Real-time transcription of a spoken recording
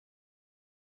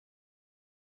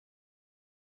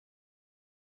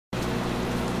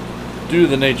Due to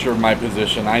the nature of my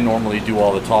position, I normally do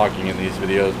all the talking in these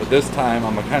videos, but this time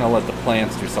I'm going to kind of let the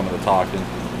plants do some of the talking.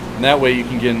 And that way you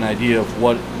can get an idea of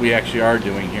what we actually are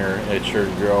doing here at Sure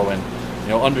to Grow, and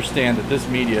understand that this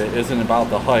media isn't about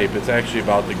the hype, it's actually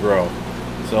about the grow.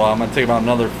 So I'm going to take about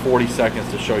another 40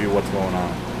 seconds to show you what's going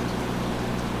on.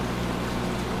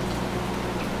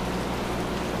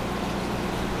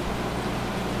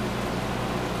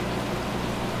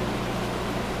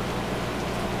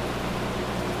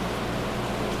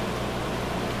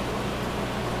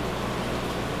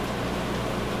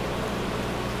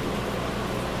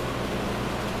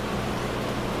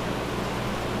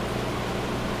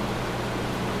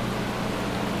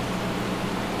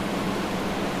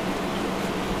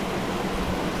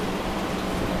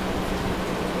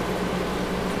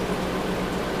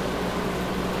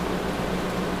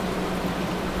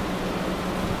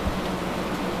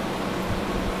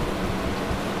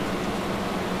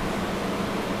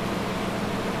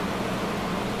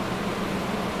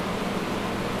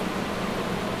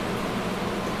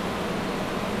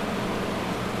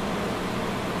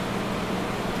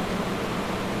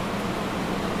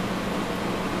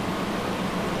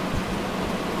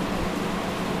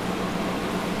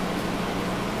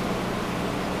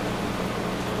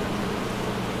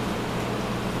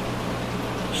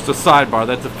 Just a sidebar,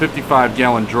 that's a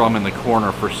 55-gallon drum in the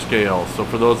corner for scale. So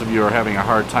for those of you who are having a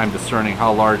hard time discerning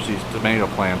how large these tomato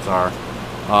plants are,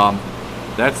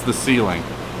 that's the ceiling.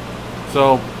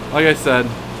 So, like I said,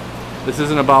 this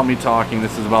isn't about me talking,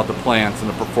 this is about the plants and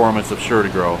the performance of Sure to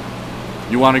Grow.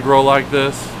 You want to grow like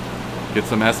this? Get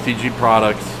some STG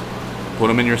products, put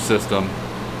them in your system,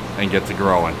 and get to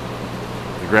growing.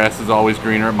 The grass is always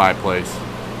greener at my place.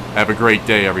 Have a great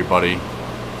day, everybody,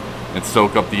 and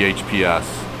soak up the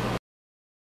HPS.